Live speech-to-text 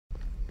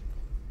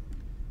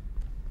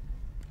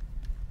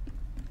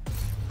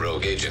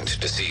Rogue agent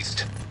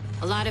deceased.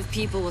 A lot of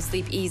people will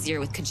sleep easier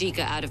with Kajika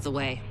out of the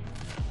way.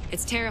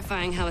 It's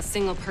terrifying how a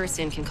single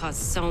person can cause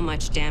so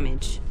much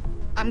damage.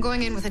 I'm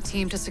going in with a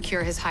team to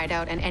secure his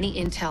hideout and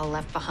any intel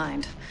left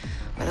behind.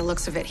 By the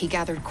looks of it, he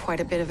gathered quite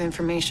a bit of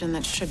information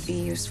that should be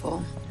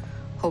useful.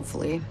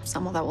 Hopefully,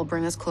 some of that will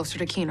bring us closer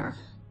to Keener.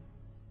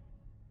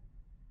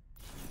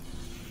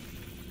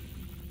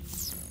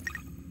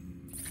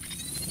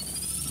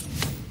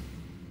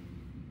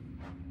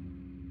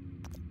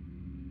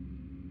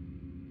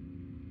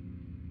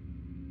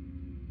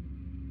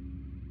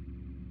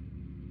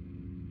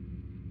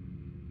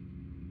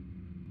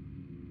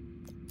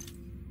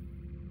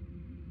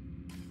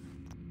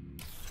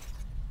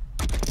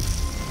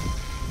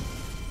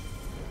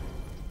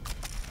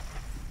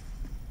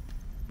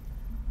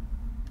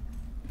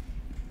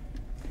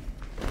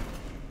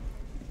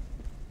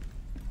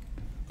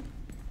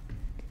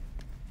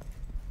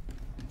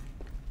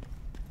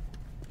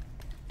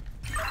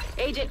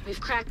 Agent, we've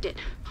cracked it.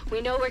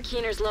 We know where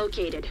Keener's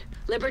located.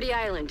 Liberty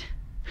Island.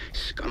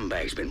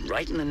 Scumbag's been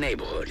right in the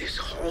neighborhood this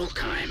whole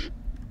time.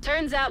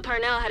 Turns out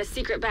Parnell had a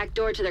secret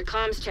backdoor to their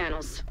comms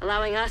channels,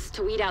 allowing us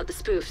to weed out the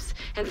spoofs.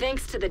 And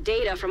thanks to the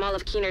data from all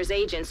of Keener's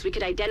agents, we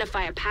could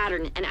identify a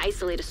pattern and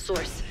isolate a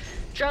source.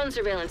 Drone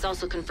surveillance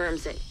also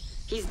confirms it.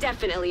 He's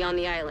definitely on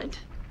the island.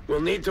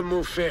 We'll need to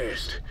move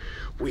fast.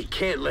 We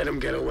can't let him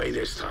get away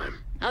this time.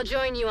 I'll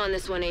join you on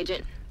this one,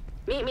 Agent.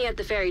 Meet me at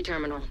the ferry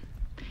terminal.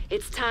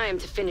 It's time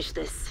to finish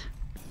this.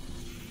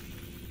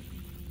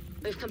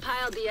 We've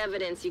compiled the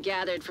evidence you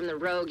gathered from the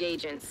rogue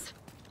agents.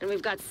 And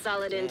we've got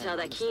solid intel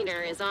that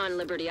Keener is on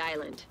Liberty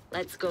Island.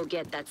 Let's go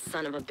get that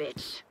son of a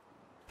bitch.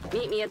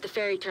 Meet me at the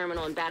ferry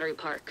terminal in Battery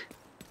Park.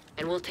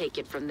 And we'll take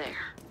it from there.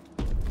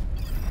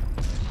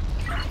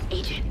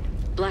 Agent,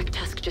 Black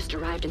Tusk just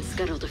arrived and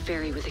scuttled a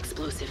ferry with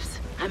explosives.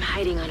 I'm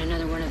hiding on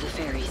another one of the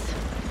ferries.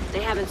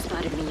 They haven't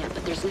spotted me yet,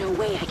 but there's no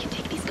way I can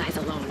take these guys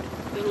alone.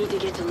 We need to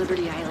get to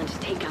Liberty Island to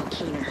take out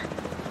Keener.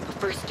 But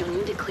first, you'll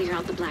need to clear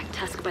out the Black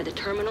Tusk by the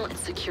terminal and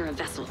secure a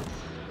vessel.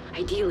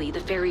 Ideally, the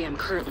ferry I'm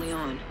currently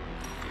on.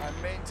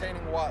 I'm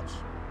maintaining watch.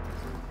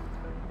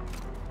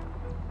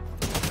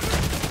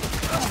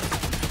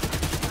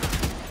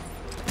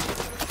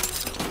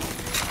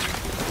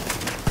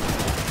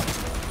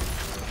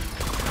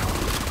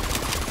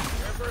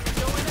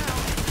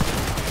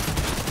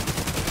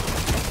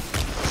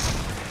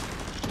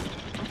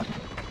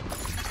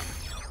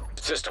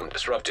 System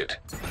disrupted.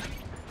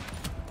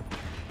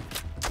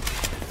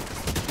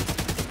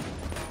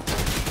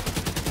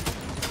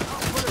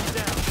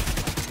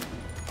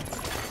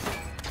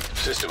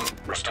 System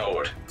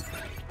restored.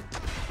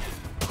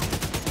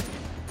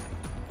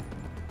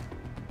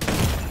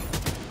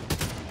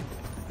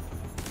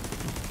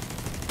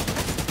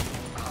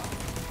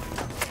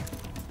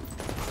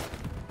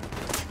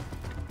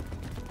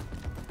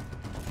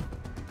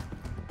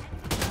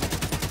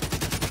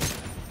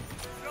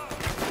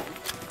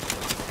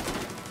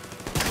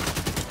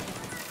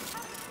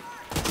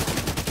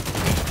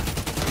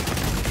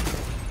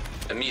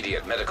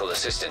 Immediate medical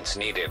assistance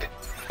needed.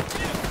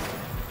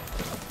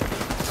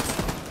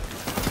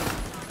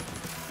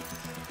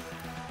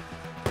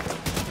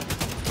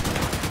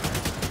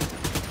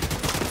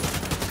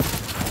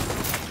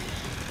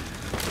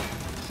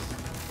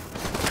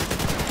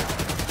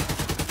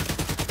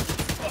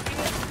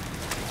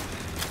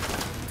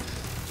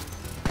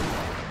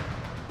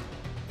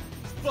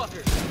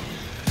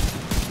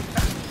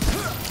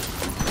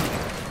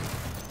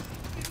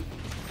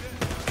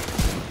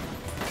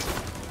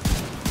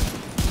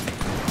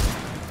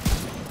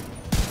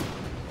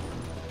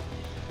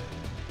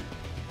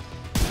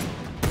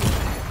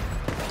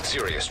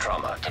 Serious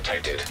trauma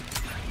detected.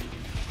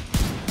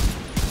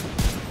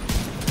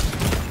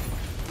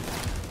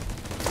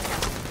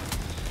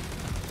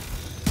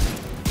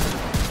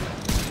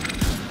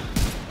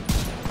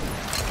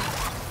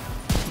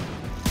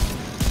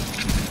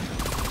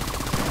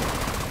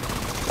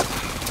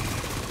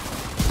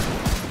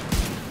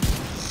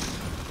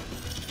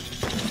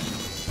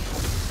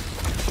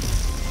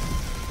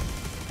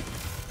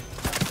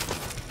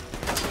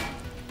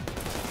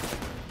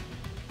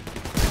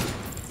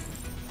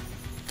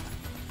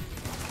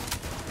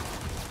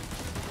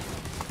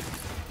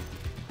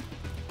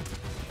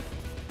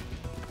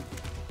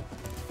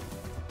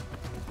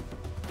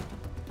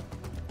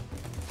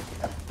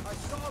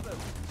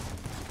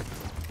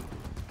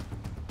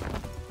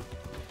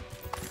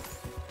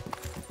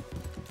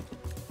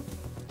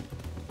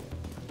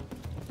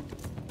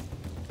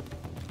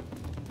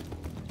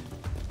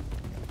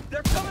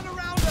 They're coming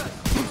around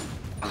us!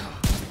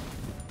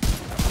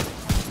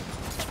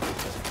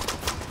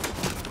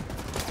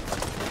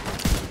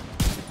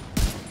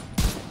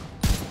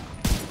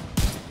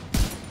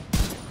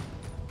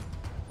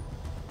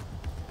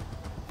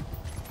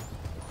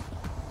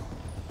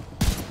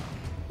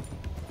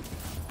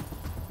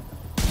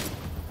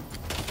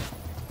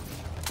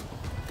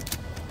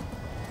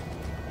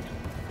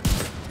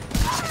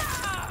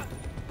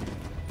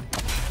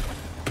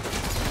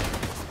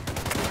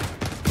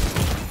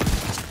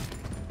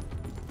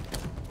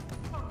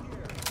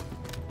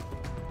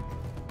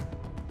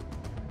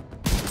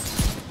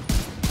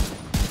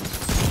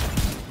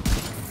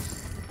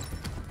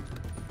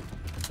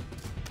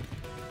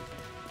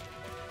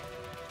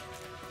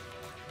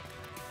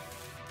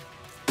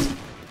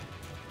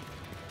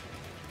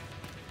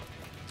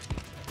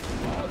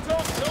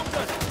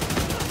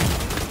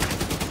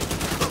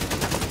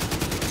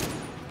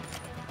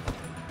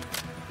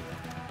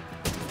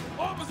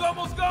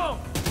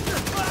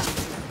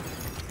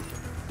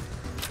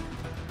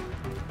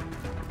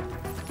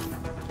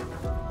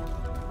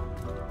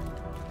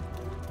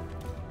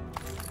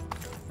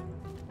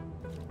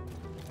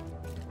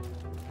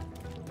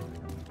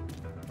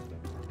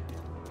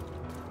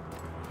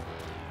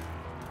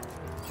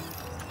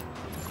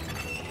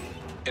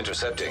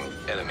 Intercepting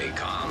enemy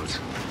comms.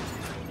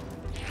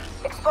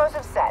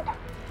 Explosive set.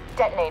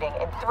 Detonating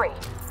in 3,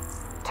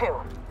 2,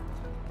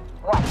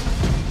 1.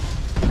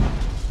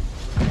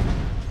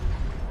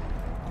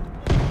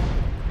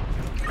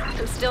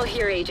 I'm still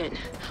here, Agent,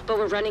 but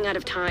we're running out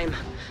of time.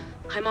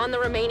 I'm on the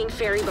remaining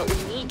ferry, but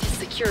we need to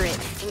secure it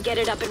and get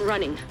it up and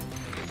running.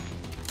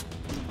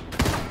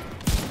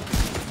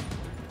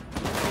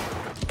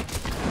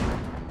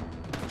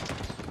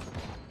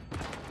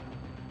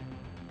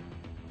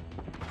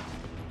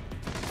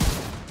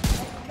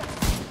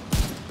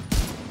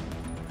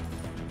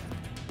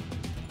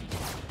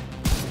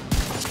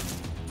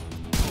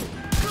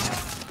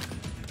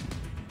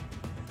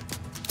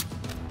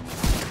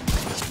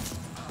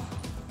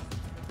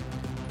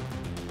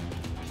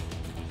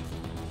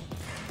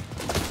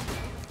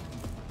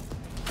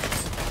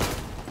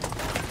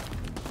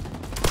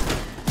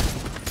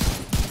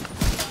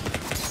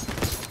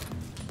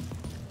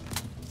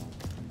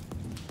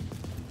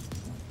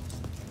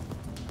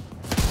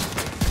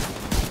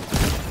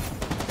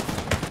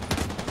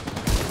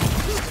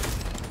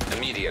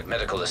 Immediate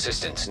medical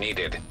assistance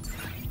needed.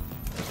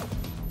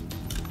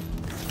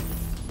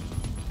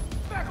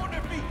 Back on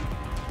their feet!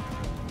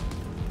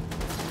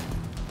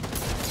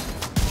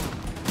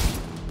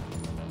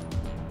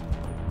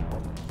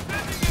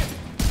 Sending it!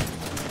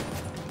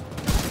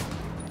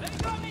 They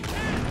got me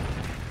down!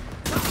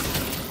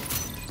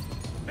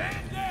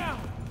 Man down!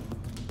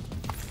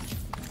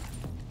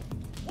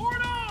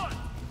 Ward on!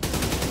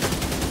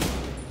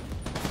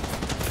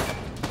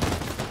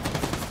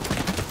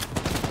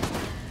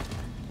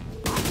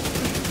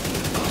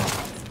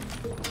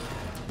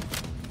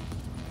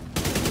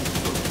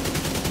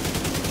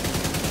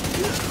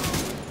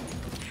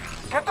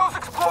 Get those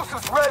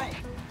explosives ready!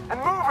 And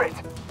move it!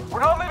 We're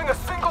not leaving a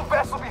single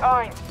vessel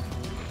behind!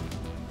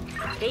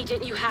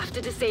 Agent, you have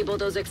to disable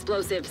those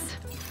explosives.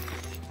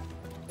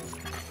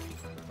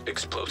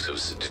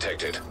 Explosives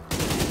detected.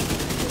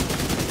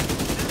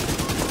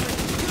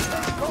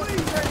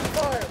 Police ready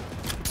fire!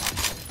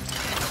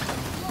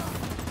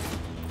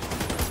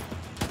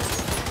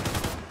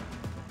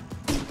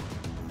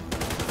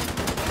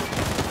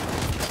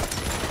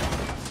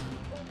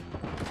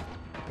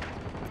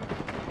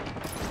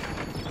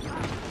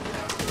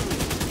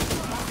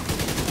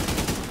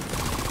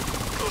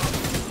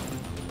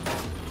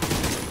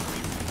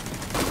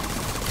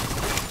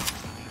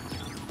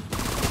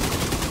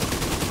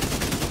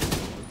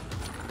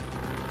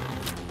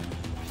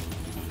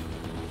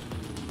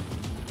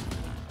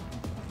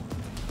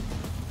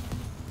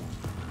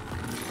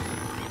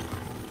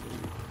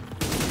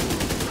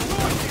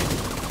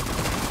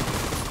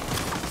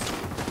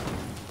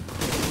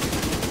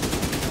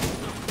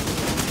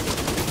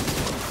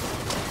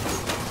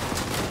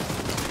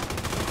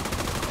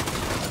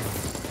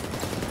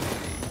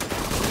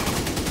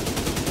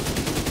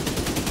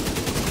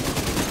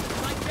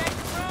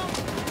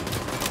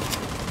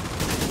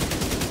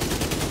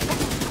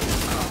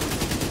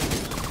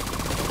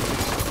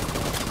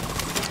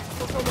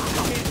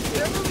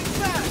 They're moving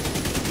fast!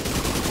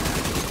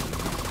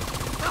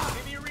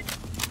 Give me a re-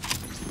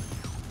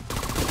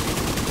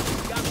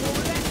 Got more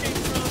where that came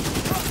from.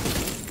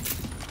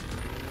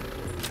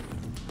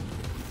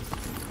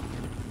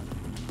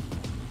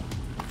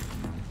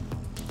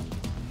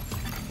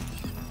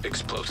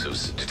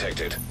 Explosives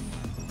detected.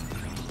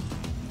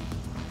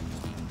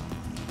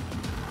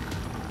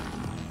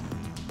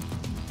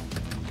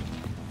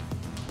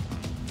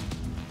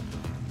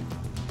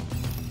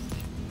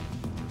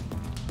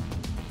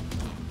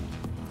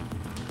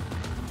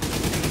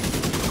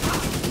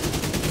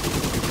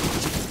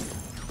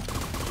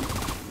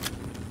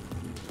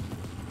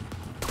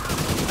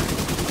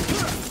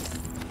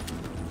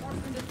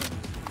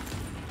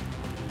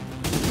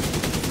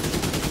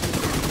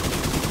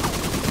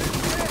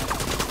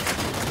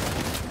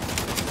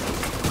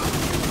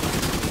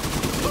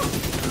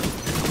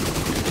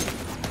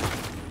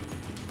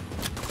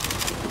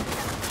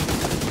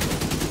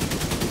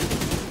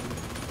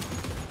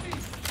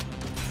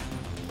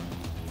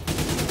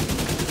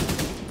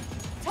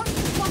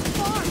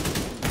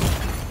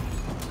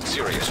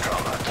 Serious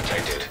trauma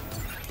detected.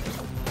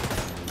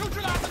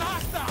 Neutralizing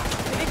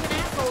hostile! Ignorant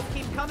assholes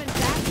keep coming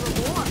back for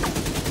more.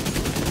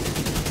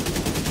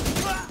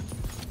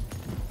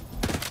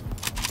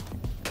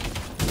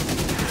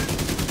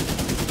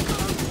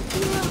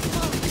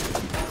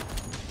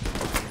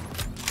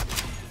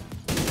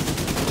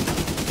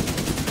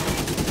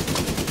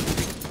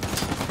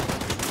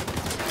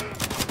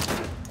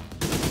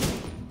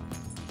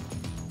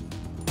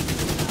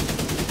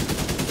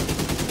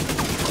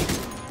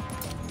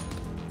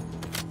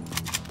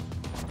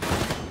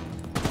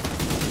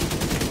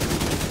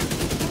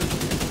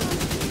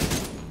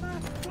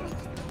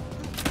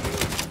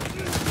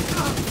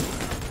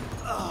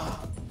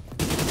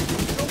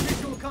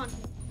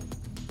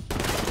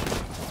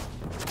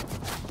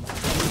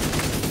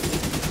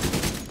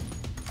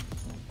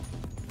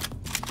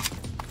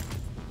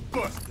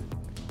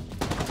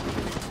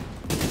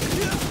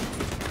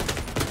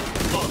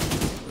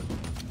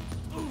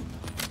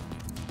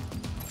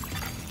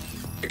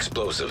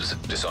 Explosives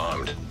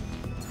disarmed.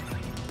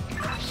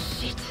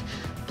 Shit.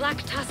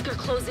 Black Tusk are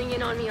closing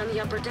in on me on the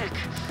upper deck.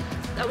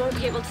 I won't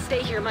be able to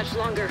stay here much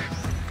longer.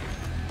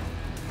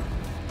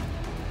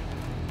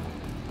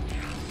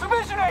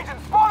 Division agent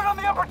spotted on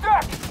the upper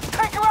deck!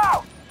 Take her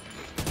out!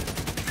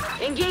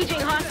 Engaging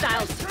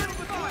hostiles.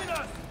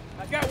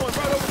 I got one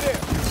right over there.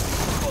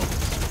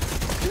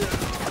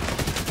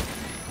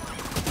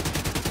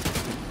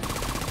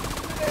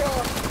 There they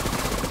are.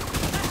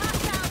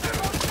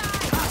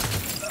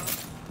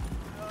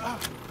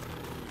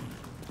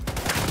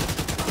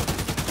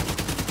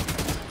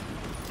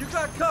 You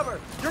got cover.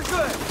 You're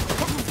good.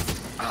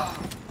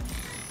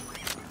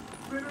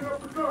 Cleaning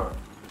up the gun!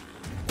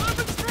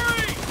 Weapons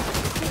free!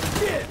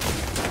 Shit!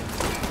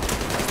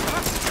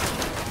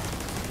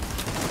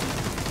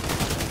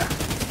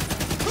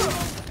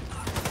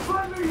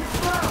 Friendly is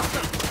down!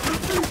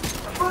 Repeat,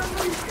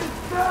 friendly is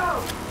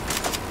down!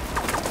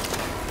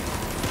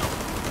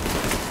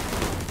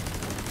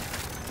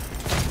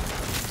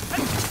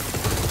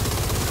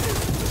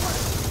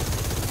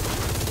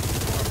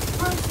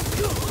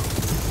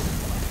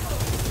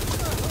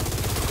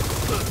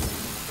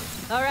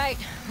 All right,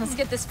 let's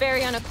get this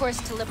ferry on a course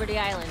to Liberty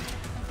Island.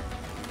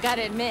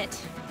 Gotta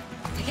admit,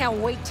 I can't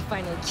wait to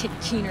finally kick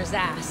Keener's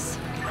ass.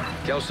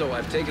 Kelso,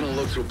 I've taken a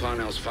look through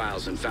Parnell's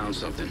files and found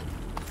something.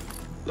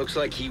 Looks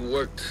like he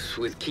worked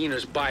with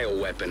Keener's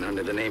bioweapon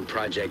under the name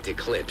Project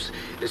Eclipse.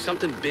 There's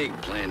something big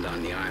planned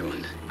on the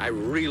island. I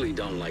really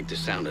don't like the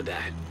sound of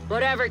that.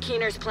 Whatever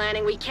Keener's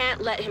planning, we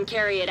can't let him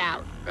carry it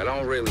out. I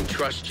don't really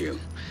trust you,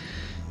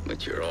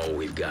 but you're all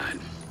we've got.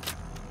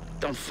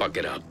 Don't fuck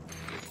it up.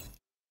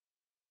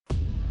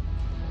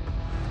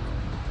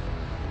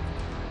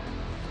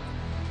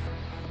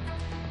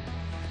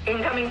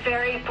 Incoming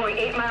ferry,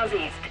 0.8 miles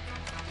east.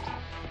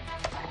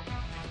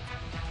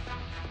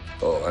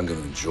 Oh, I'm gonna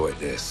enjoy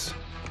this.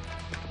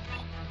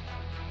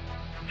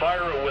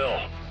 Fire at will.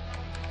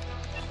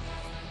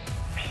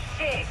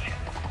 Shit!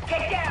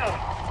 Get down!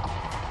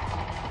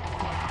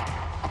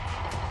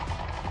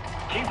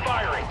 Keep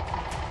firing.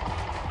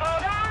 Oh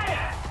God!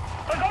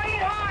 We're going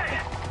in hard!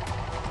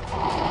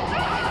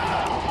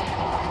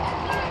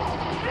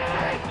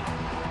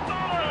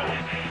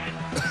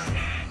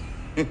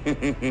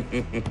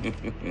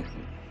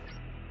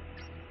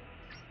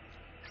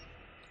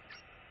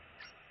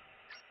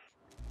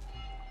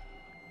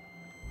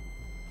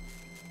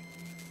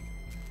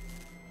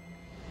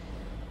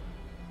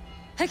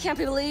 I can't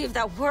believe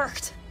that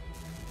worked.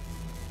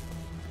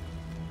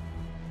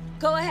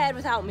 Go ahead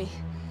without me.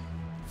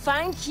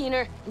 Find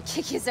Keener and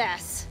kick his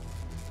ass.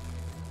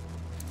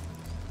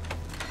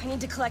 I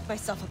need to collect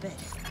myself a bit.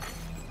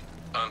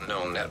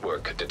 Unknown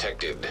network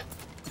detected.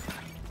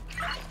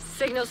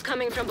 Signal's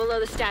coming from below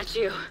the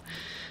statue.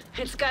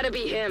 It's gotta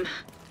be him.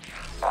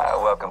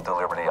 Welcome to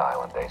Liberty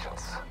Island,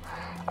 agents.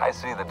 I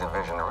see the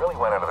division really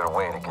went out of their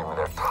way to give me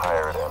their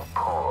tired and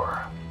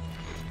poor.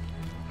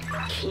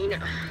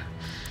 Keener.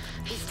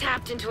 He's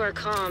tapped into our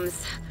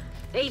comms.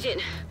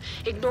 Agent,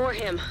 ignore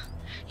him.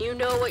 You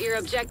know what your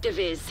objective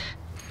is.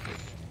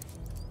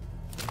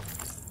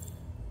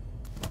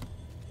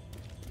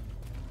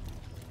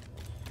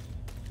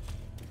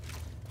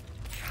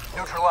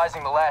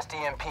 Neutralizing the last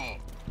EMP.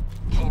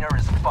 Keener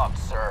is fucked,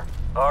 sir.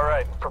 All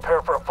right,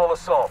 prepare for a full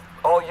assault.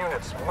 All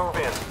units, move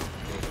in.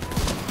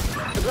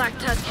 The Black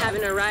Tusk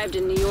haven't arrived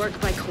in New York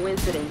by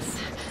coincidence.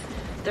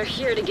 They're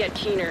here to get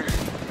Keener.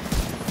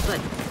 But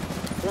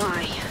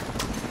why?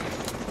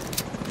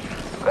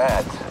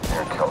 That,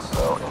 dear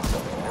Kelso, is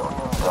 $1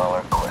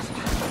 million question.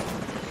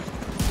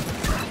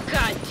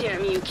 God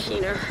damn you,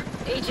 Keener.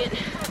 Agent,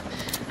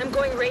 I'm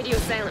going radio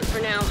silent for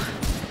now.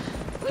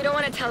 We don't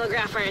want to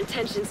telegraph our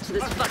intentions to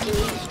this fucking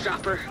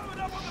eavesdropper.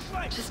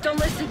 Just don't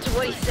listen to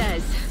what he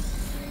says.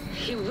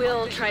 He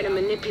will try to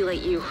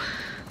manipulate you.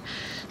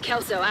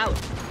 Kelso, out.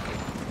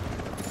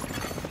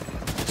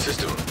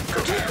 System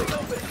curtailed.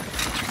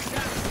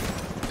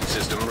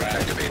 System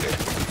reactivated.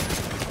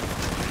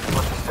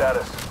 What's the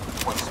status?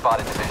 We've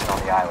spotted division on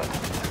the island,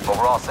 but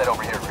we're all set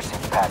over here to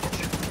receive the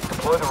package.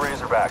 Deploy the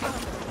Razorback.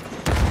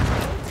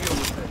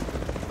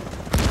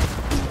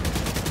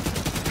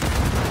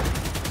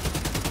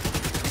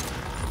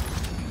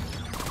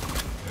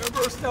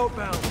 Airburst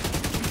outbound.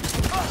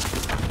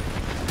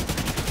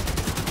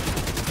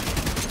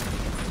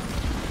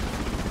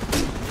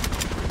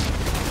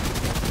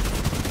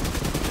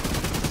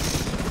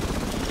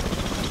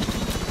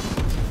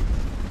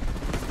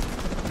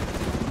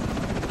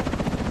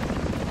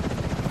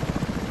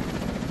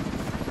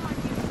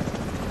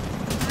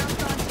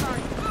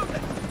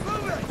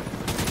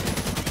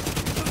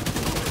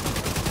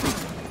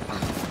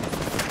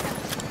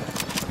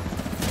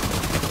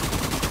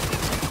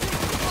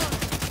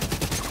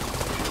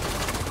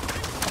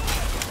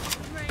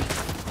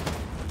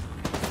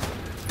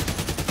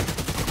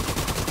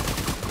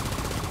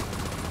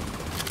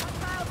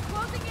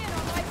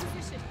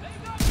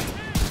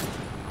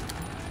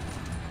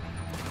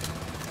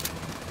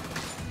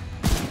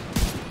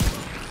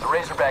 The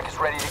Razorback is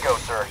ready to go,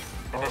 sir.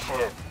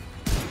 Initiate.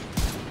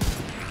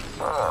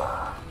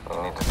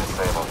 You need to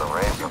disable the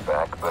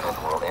Razorback, but it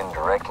will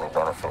indirectly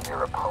benefit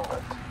your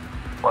opponent.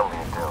 What'll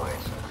you do,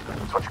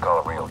 Agent? It's what you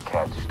call a real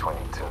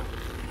catch-22.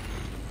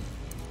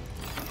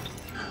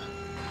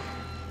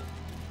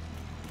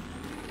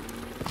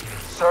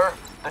 Sir,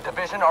 the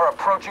Division are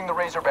approaching the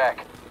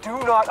Razorback. Do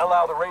not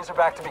allow the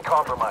Razorback to be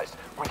compromised.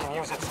 We can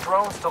use its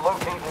drones to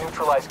locate and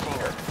neutralize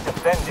Keener.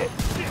 Defend it.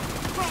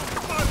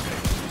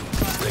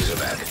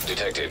 Razorback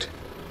detected.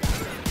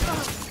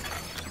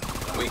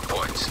 Weak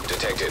points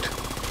detected.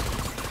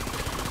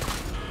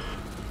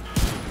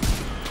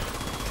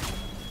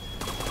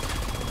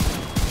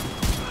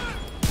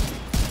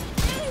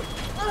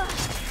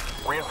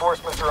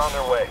 Reinforcements are on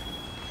their way.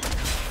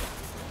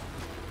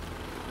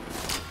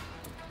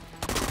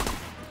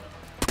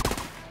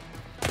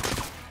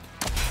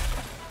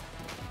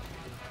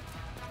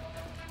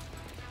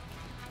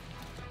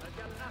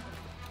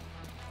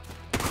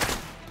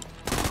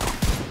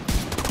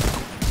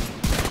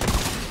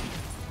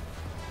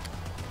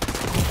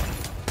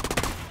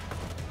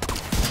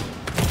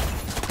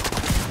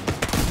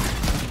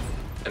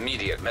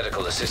 Immediate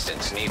medical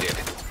assistance needed.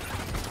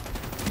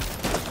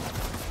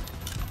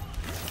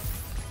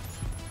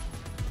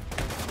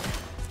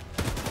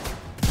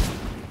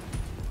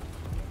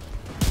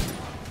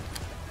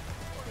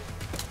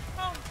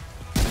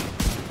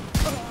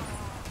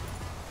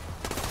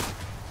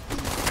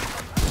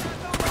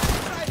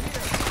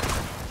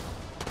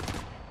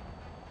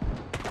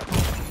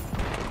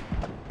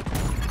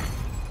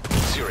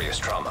 Serious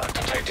trauma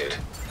detected.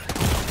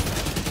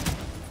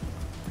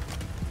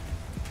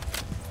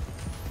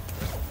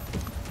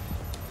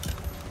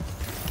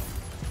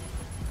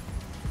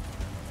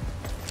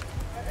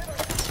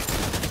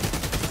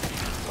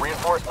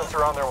 Reinforcements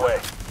are on their way.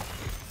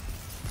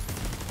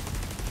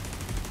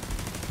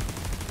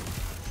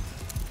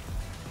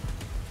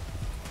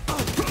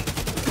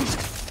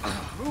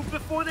 Move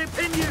before they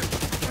pin you!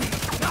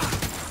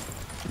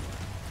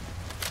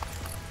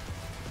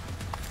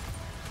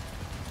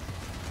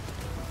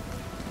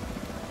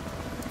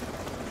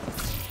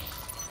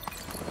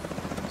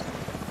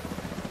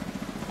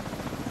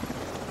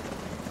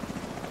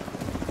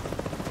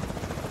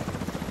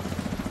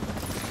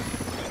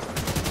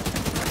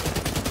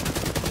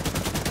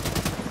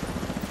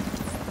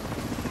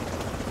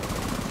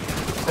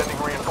 Sending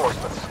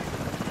reinforcements.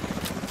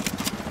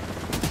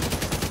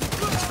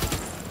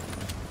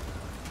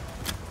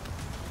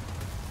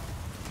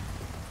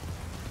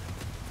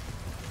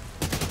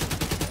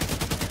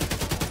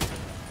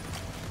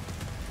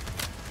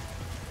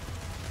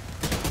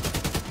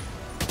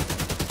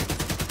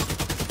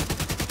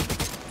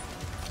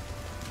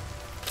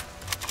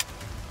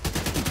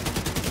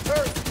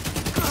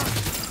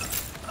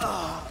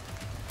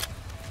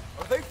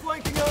 Are they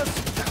flanking us?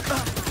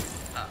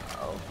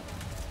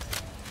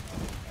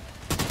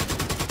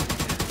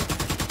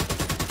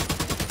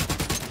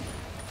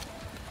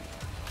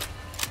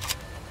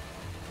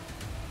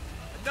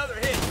 Another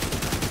hit!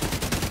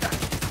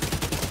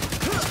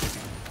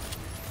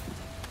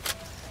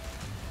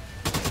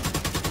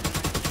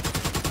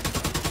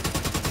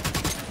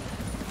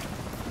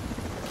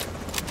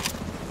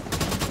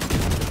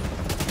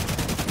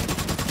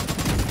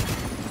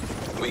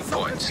 Weak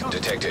points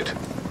detected.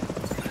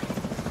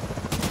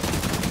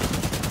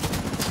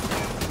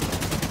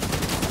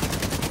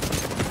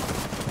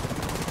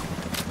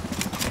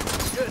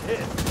 Good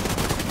hit!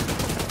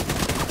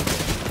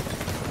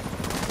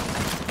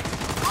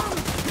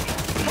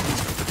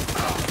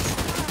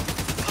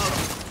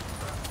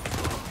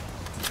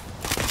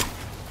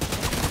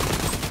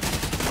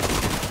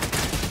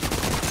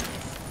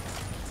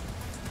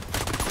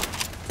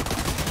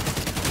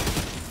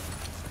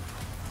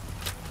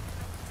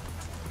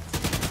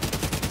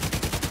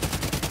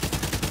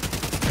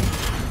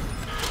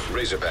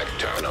 Razorback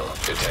terminal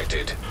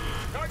detected.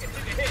 Target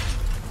to be hit!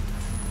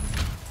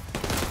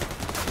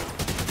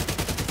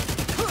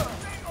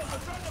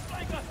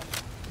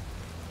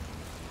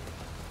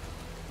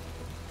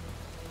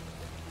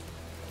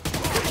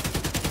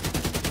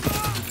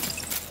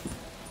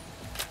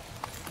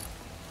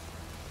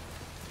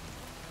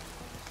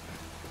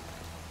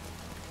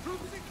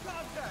 Troops in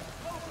contact!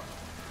 Over!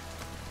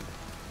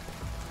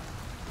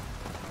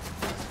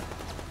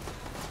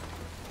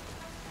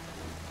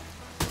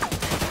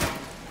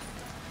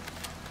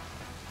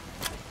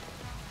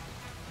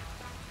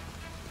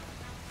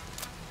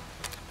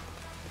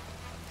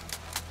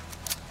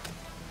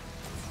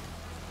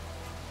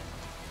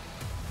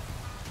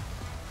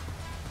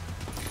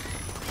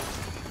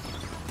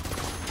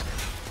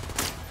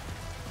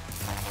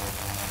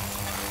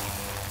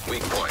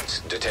 Weak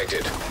points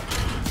detected.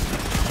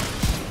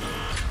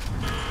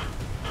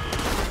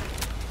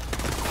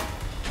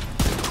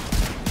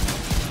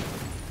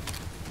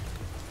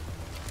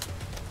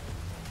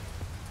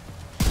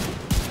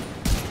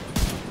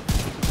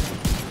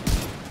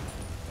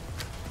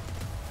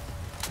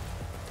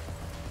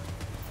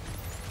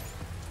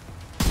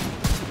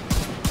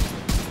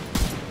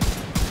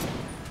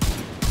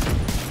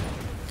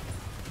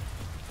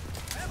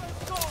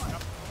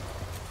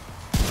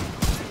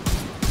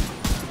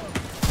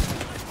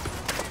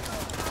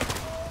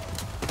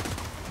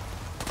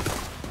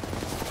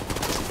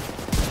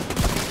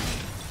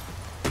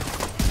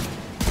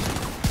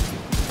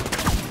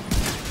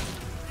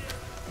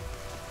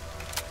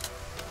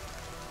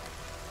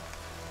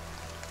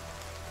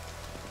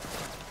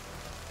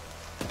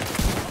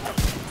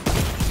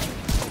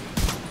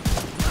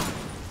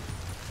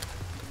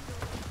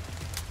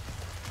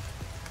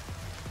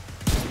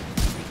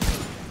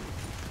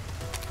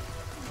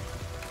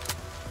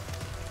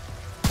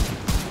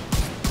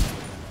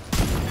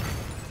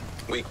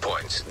 Weak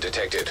points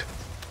detected.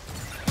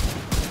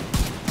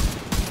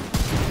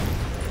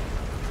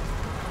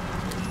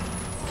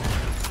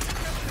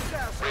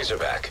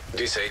 Razorback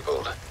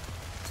disabled.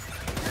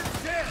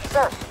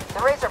 Sir,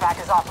 the Razorback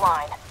is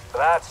offline.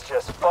 That's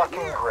just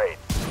fucking great.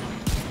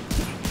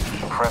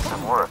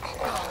 Impressive work,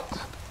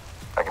 Agent.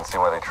 I can see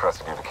why they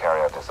trusted you to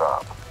carry out this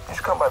op. You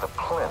should come by the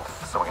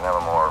plinth so we can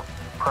have a more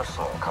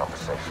personal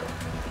conversation.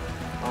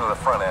 The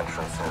front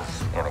entrance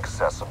is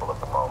inaccessible at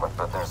the moment,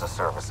 but there's a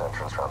service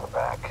entrance around the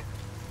back.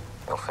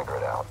 You'll figure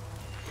it out.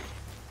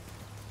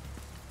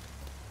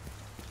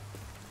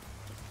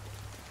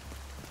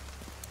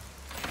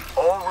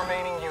 All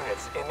remaining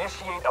units,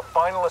 initiate a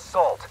final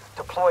assault.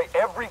 Deploy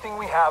everything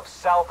we have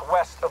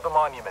southwest of the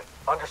monument.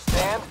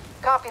 Understand?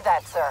 Copy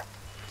that, sir.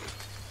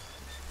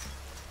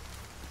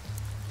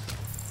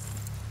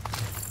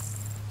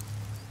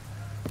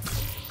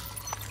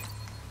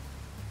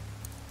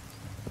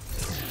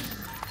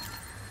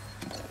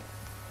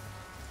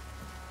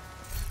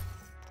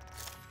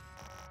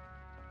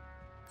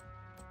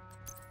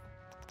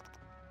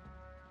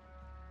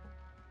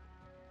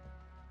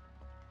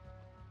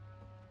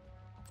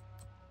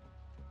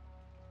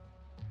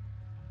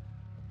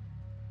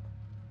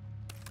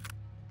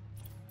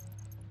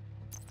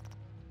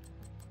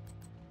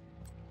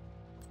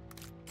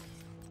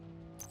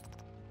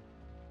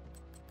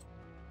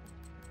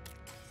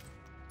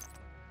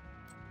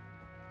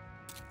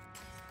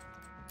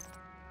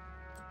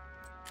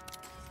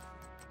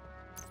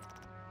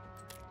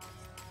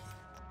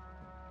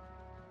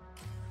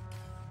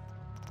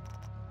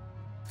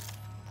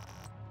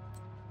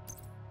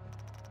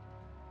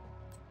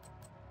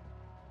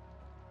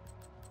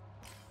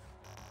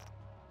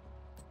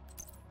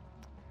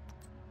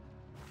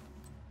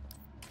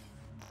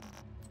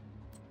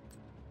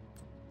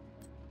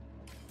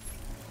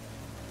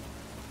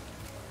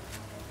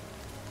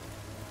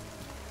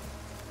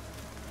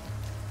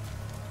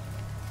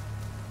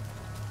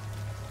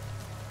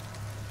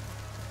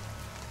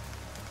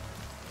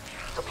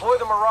 Deploy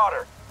the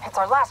Marauder. It's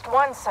our last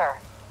one, sir.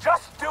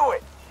 Just do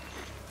it!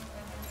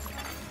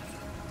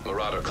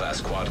 Marauder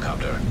class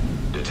quadcopter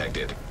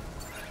detected.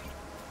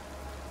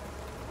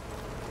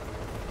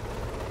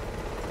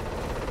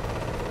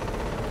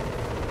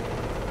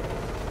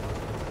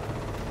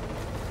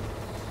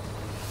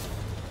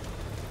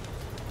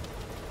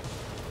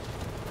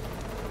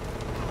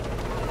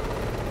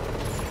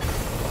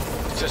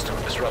 System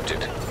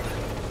disrupted.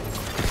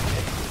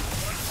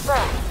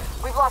 Sir,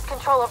 we've lost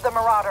control of the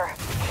Marauder.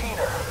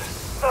 Keener,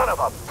 son of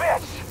a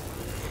bitch!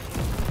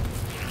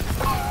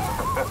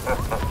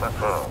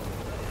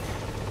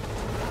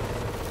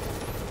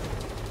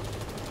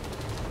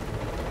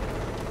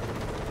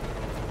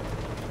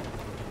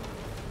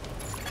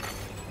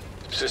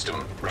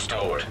 System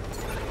restored.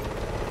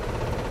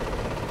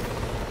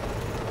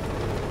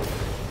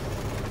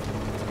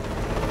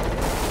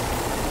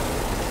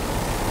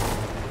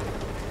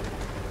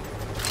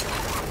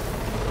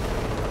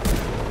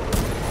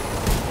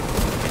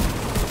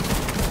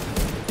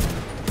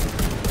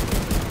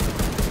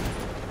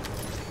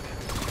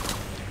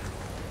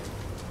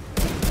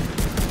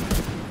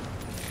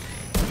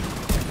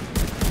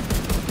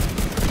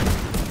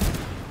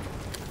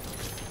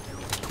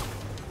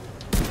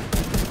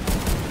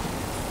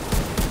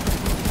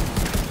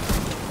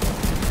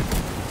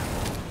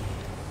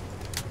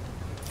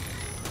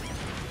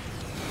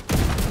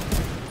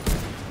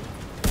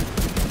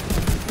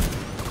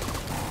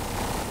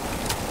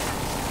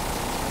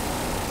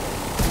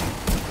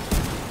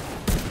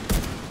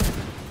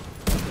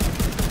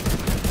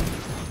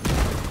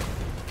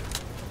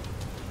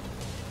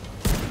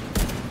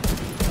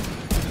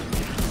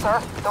 Sir,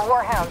 the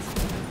Warhounds.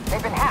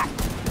 They've been hacked.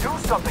 Do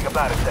something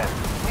about it then.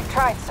 We've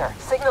tried, sir.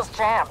 Signal's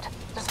jammed.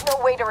 There's no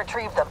way to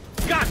retrieve them.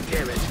 God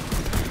damn it!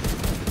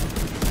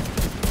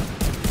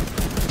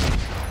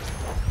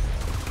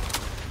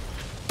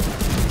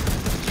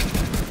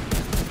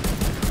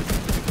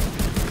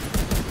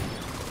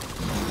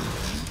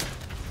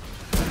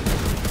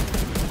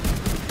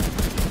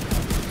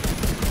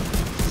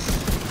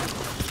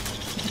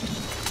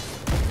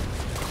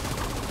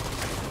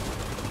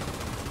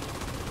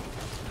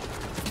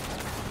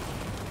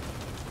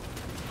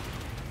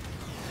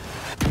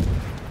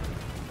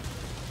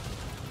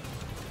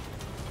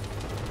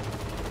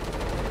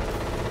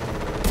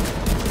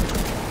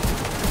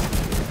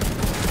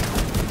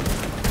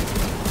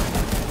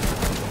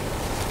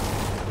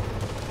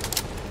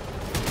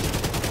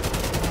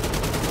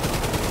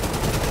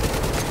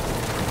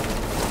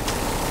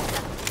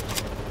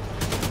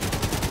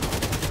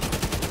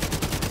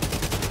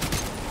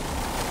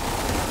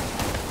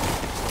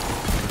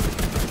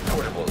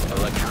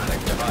 Electronic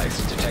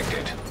device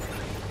detected.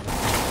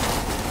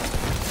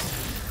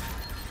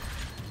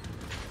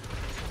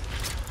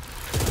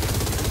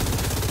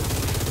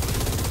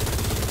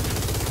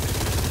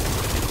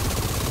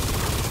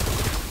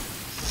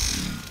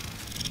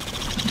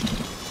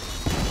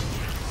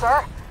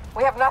 Sir,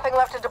 we have nothing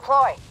left to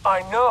deploy.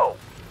 I know.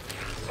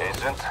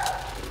 Agent,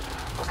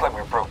 looks like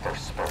we broke their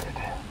spirit.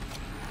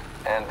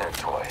 And their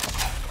toys.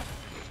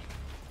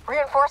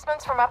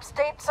 Reinforcements from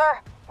upstate, sir?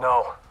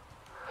 No.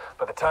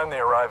 By the time they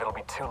arrive, it'll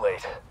be too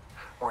late.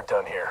 We're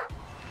done here.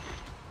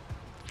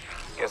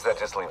 Guess that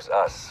just leaves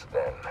us,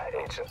 then,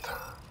 Agent.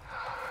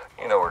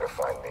 You know where to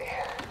find me.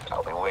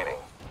 I'll be waiting.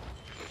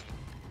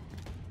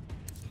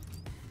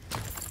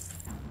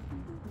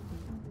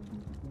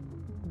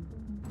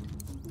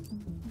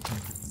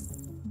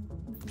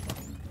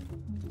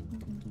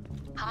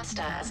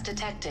 Hostiles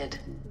detected.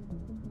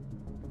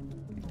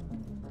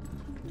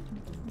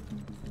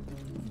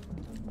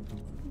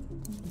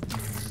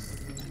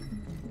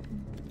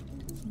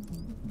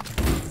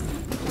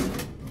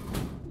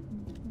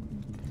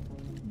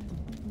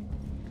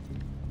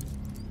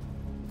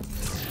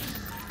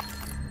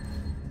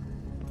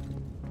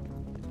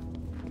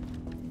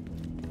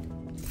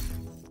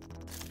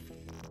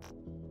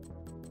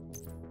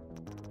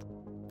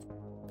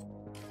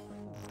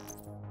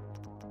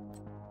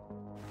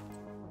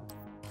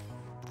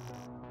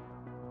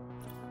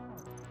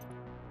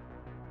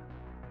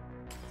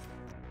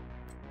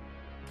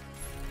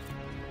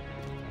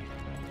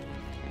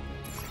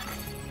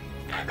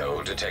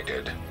 Echo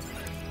detected.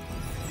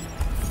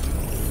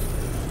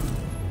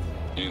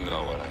 You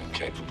know what I'm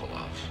capable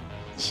of.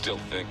 Still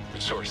think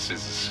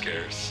resources is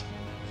scarce.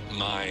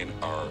 Mine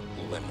are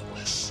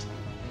limitless.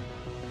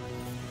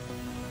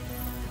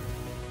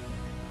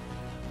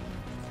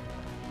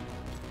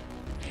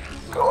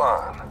 Go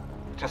on.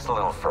 Just a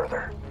little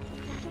further.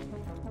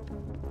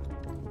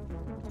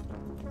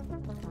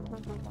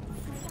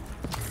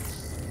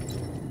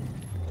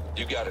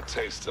 You got a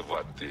taste of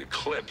what the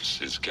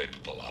Eclipse is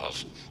capable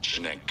of.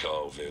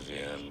 Shenenko,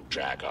 Vivian,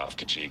 Dragov,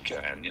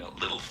 Kajika, and,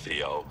 little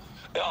Theo.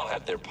 They all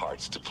had their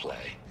parts to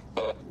play.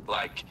 But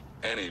like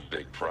any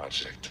big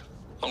project,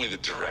 only the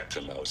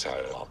director knows how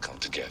it all come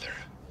together.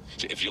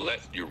 If you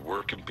let your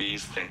working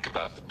bees think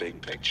about the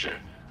big picture,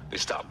 they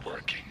stop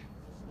working.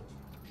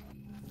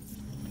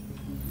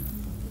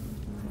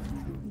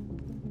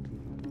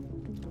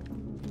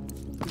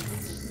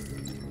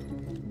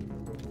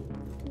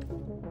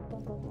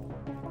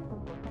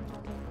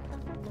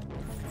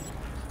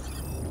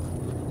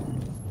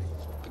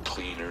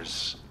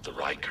 The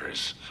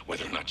Rikers,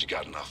 whether or not you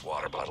got enough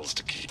water bottles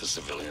to keep the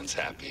civilians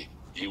happy.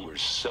 You were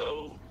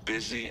so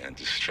busy and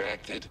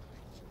distracted,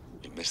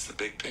 you missed the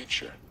big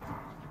picture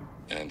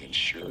and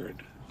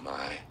ensured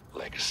my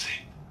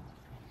legacy.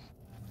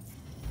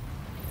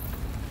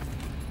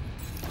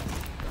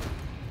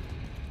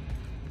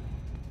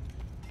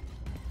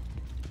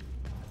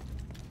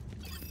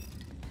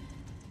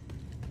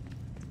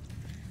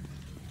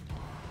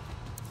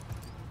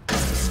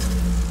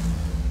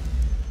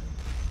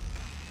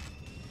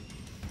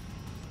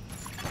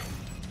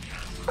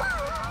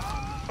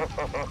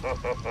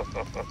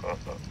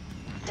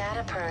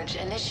 Data purge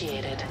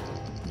initiated.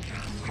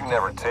 If you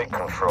never take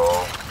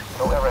control,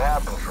 you'll never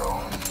have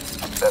control.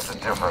 That's the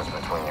difference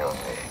between you and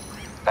me.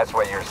 That's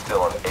why you're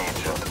still an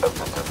agent of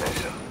the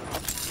division.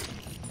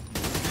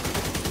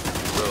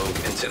 Rogue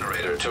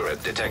incinerator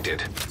turret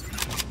detected.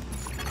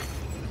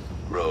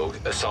 Rogue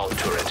assault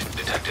turret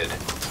detected.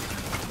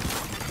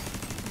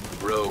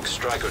 Rogue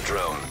striker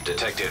drone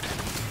detected.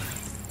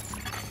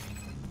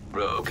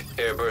 Rogue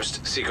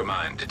airburst seeker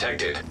mine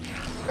detected.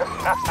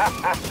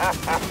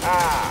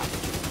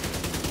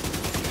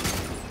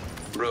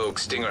 Rogue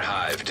stinger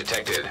hive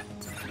detected.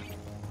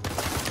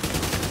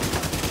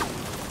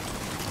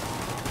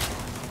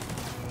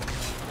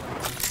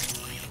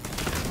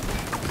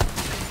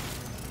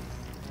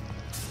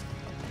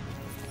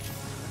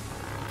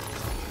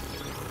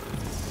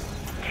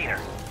 Keener,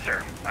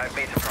 sir, I've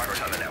made some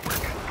progress on the network.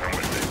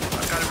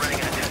 I've got it running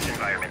in a test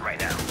environment right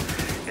now.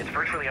 It's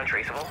virtually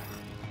untraceable.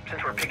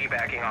 Since we're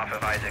piggybacking off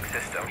of Isaac's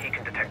system, he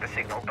can detect the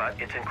signal, but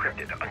it's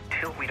encrypted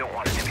until we don't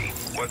want it to be.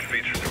 What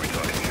features are we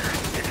talking here?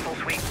 It's full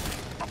suite.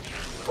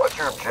 What's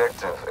your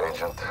objective,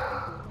 Agent?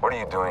 What are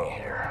you doing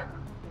here?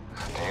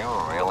 Do you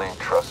really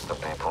trust the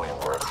people you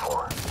work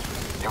for?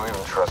 Do you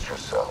even trust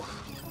yourself?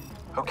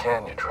 Who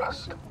can you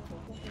trust?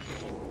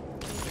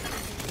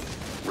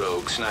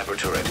 Rogue sniper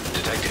turret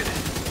detected.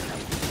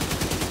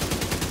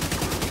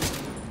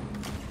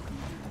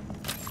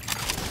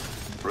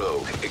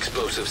 Rogue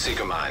explosive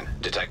seeker mine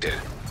detected.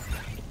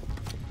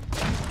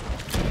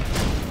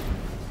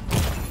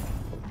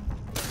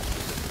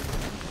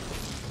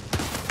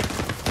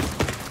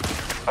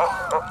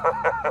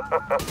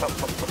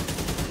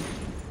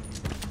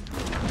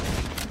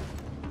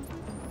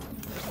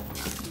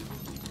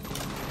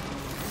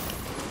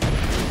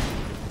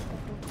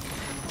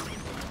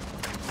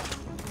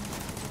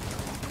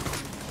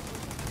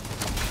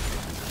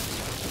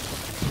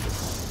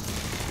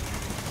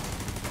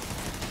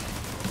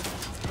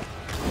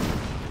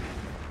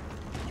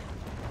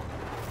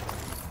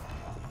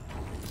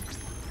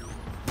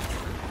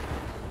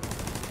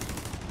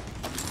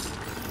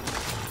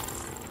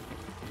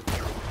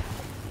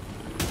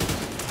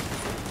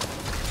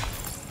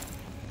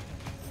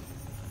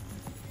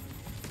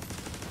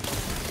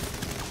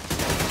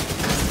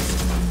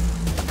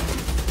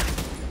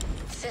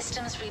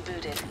 Systems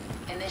rebooted.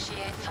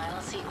 Initiate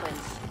final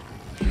sequence.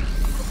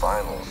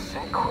 Final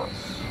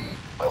sequence?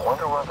 I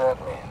wonder what that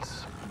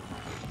means.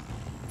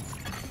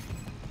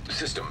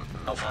 System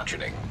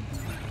malfunctioning.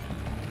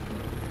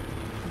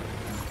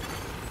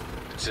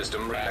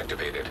 System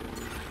reactivated.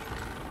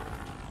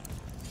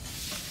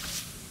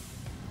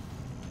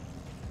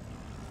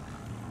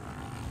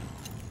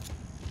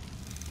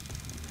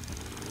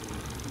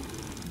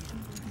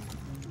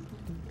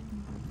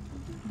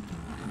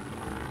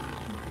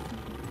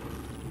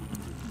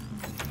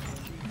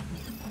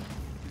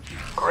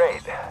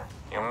 Great.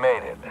 You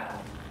made it.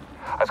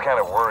 I was kind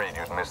of worried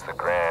you'd miss the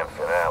grand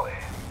finale.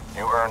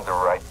 You earned the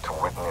right to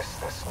witness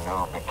this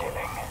new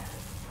beginning.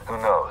 Who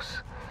knows?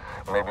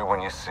 Maybe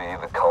when you see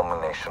the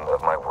culmination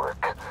of my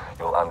work,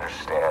 you'll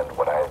understand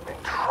what I have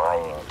been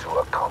trying to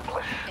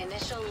accomplish.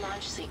 Initial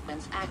launch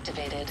sequence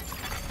activated.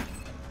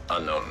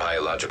 Unknown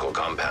biological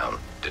compound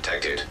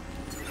detected.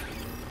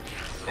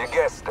 You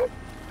guessed it.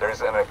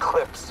 There's an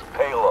Eclipse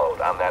payload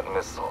on that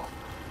missile.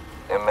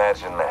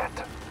 Imagine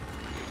that.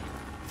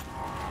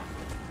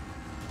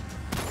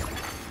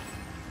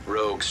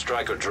 Rogue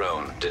striker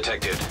drone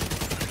detected.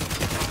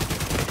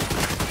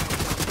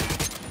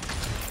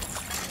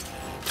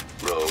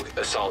 Rogue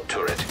assault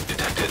turret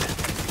detected.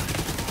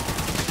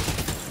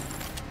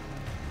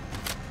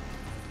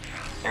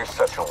 You're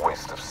such a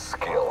waste of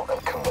skill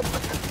and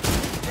commitment.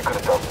 You could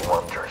have done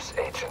wonders,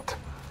 Agent.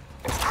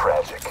 It's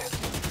tragic.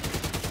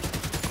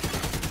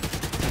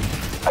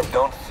 I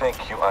don't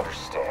think you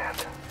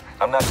understand.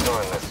 I'm not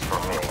doing this for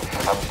me.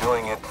 I'm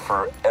doing it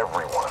for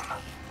everyone.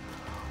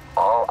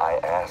 All I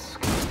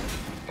ask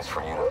is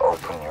for you to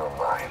open your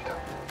mind.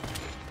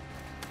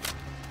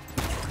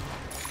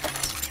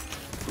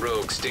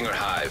 Rogue Stinger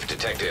Hive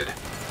detected.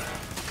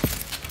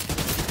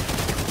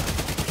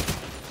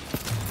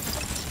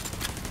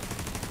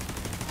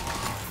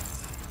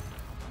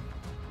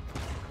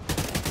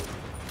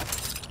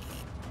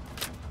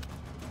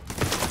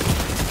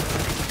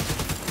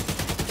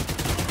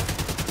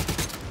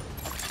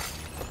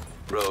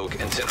 Rogue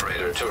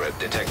incinerator turret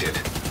detected.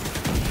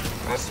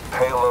 This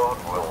payload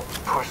will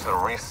push the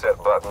reset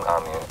button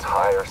on the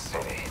entire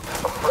city.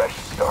 A fresh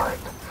start.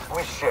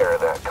 We share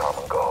that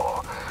common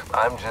goal.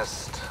 I'm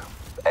just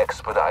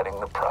expediting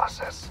the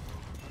process.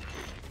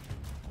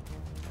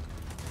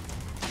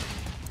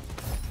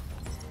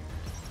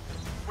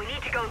 We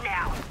need to go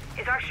now.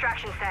 Is our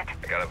extraction set?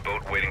 I got a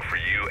boat waiting for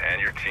you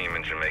and your team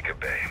in Jamaica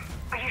Bay.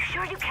 Are you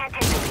sure you can't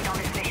take the lead on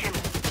this mission?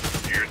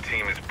 Your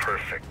team is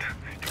perfect.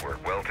 You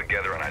work well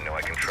together, and I know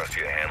I can trust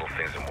you to handle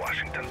things in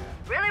Washington.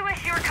 Really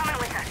wish you were coming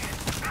with us.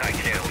 I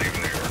can't leave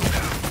New York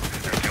now.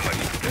 There's too much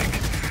at stake.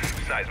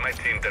 Besides, my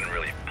team doesn't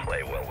really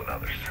play well with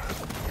others.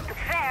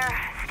 Fair.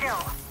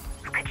 Still,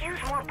 we could use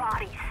more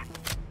bodies.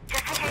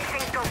 Just in case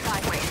things go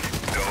sideways.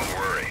 Don't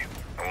worry.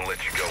 I won't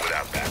let you go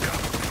without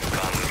backup.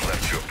 Conlon's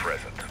left you a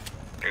present.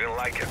 You're gonna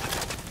like it.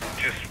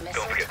 Just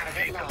don't forget to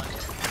feed them.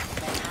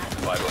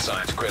 Vital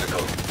signs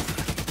critical.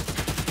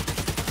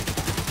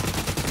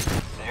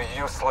 You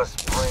useless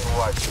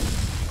brainwashed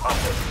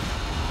puppet.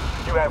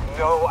 You have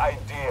no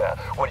idea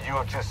what you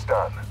have just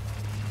done.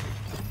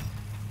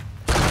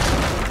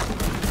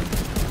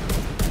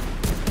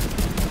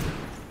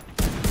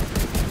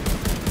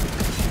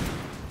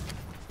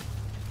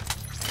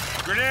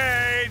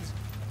 Grenades!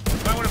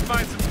 Might want to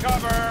find some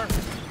cover.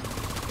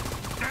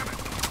 Damn it.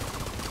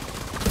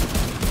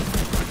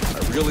 I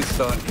really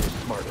thought you were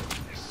smarter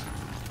than this.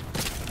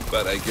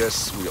 But I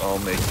guess we all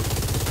make it.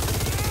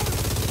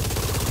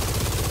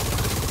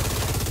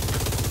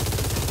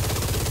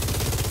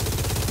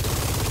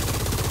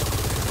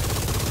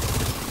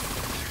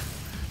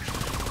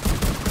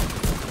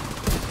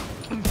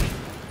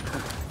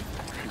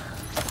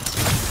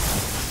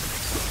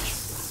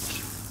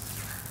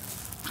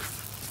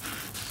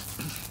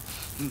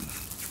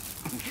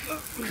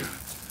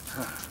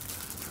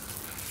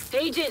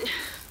 Agent,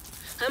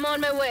 I'm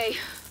on my way.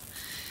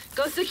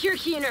 Go secure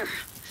Keener.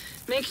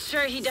 Make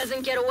sure he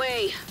doesn't get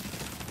away.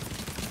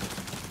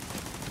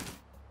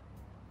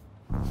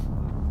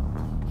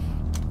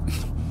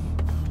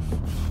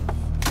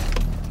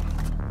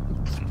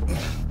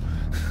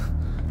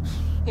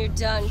 You're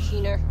done,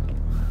 Keener.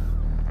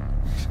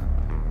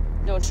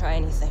 Don't try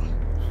anything.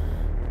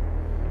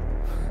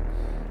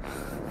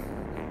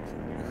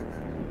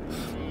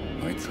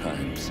 My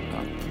time's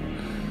up.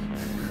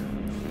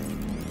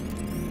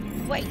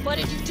 Wait, what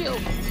did you do?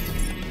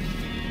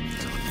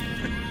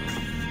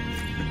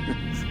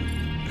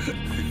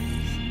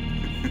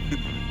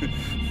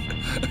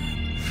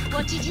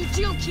 What did you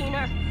do,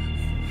 Keener?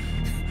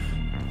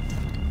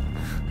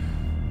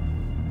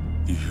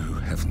 You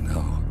have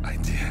no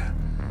idea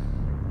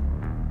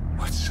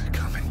what's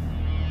coming.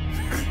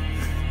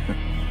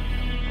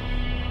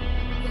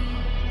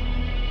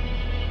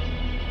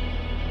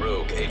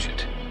 Rogue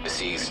agent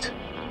deceased.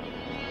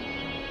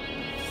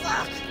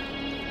 Fuck!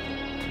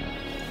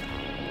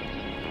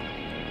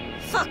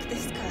 Fuck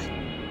this guy.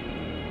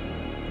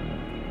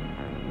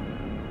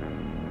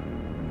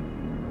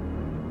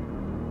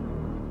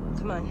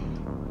 Come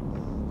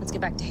on. Let's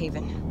get back to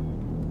Haven.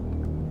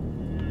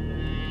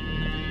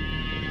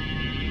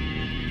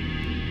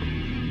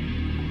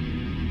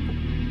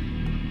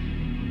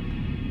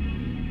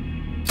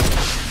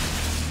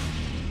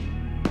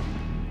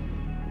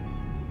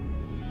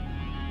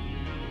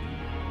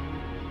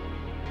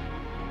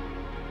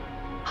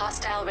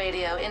 Hostile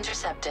radio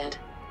intercepted.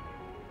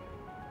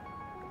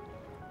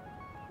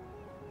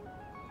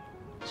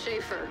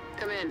 Schaefer,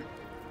 come in.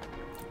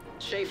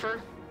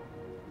 Schaefer?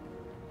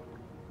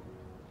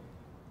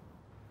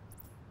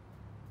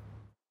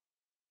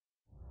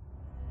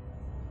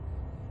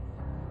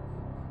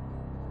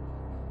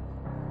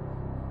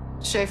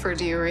 Schaefer,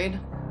 do you read?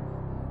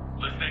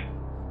 Listening.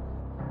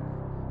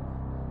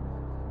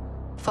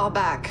 Fall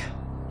back.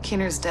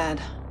 Keener's dead.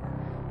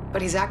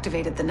 But he's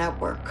activated the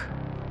network.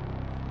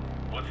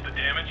 What's the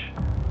damage?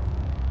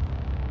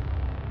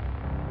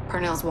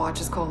 Parnell's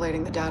watch is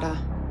collating the data.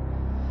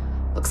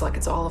 Looks like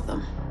it's all of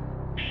them.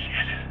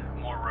 Shit.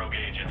 More rogue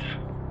agents.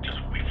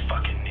 Just what we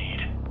fucking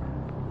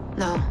need.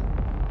 No.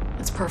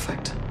 It's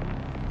perfect.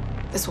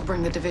 This will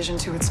bring the division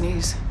to its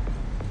knees.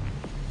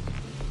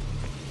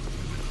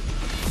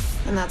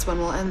 And that's when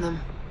we'll end them.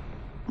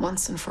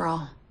 Once and for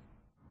all.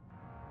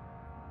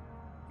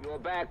 You're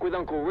back with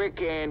Uncle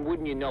Rick, and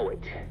wouldn't you know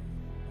it?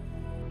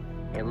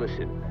 And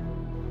listen,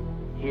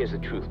 here's the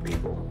truth,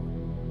 people.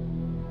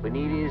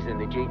 Benitez and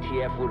the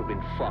JTF would have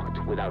been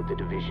fucked without the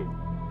division.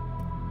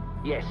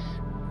 Yes,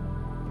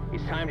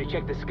 it's time to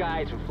check the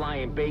skies for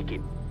flying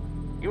bacon.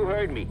 You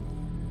heard me.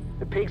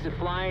 The pigs are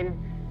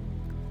flying,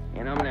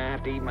 and I'm gonna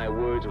have to eat my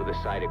words with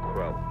a side of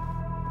crow.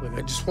 Look,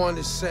 I just wanted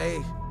to say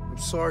I'm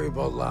sorry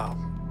about Lau.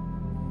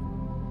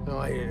 No,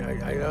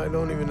 I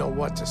don't even know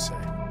what to say.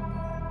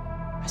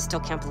 I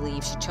still can't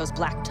believe she chose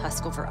Black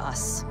Tusk over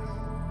us.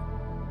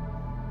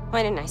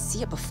 Why didn't I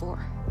see it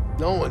before?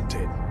 No one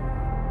did.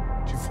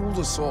 She fooled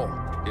us all.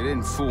 You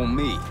didn't fool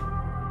me.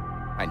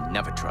 I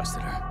never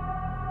trusted her.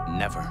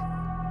 Never.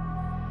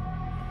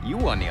 You,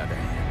 on the other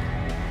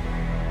hand,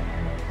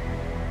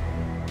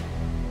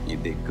 you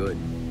did good.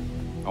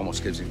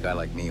 Almost gives a guy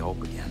like me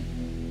hope again.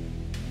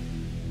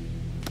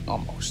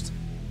 Almost.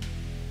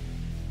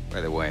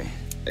 By the way,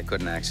 they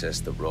couldn't access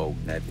the Rogue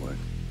network.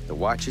 The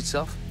watch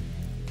itself?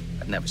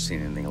 I've never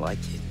seen anything like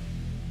it.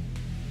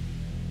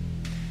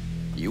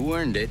 You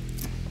earned it.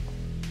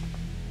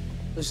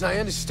 Listen, I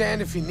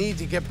understand if you need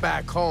to get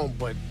back home,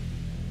 but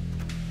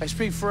I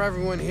speak for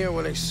everyone here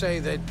when I say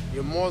that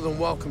you're more than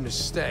welcome to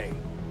stay.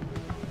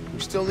 We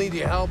still need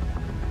your help,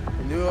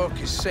 and New York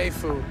is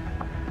safer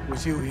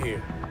with you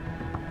here.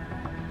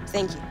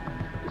 Thank you.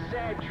 The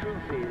sad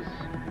truth is,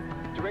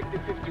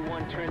 Directive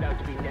 51 turned out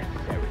to be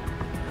necessary.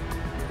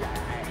 I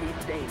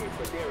hate saying it,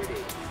 but there it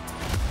is.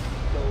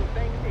 So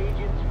thanks,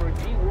 agents, for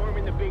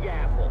deworming the Big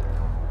Apple.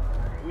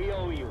 We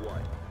owe you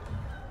one.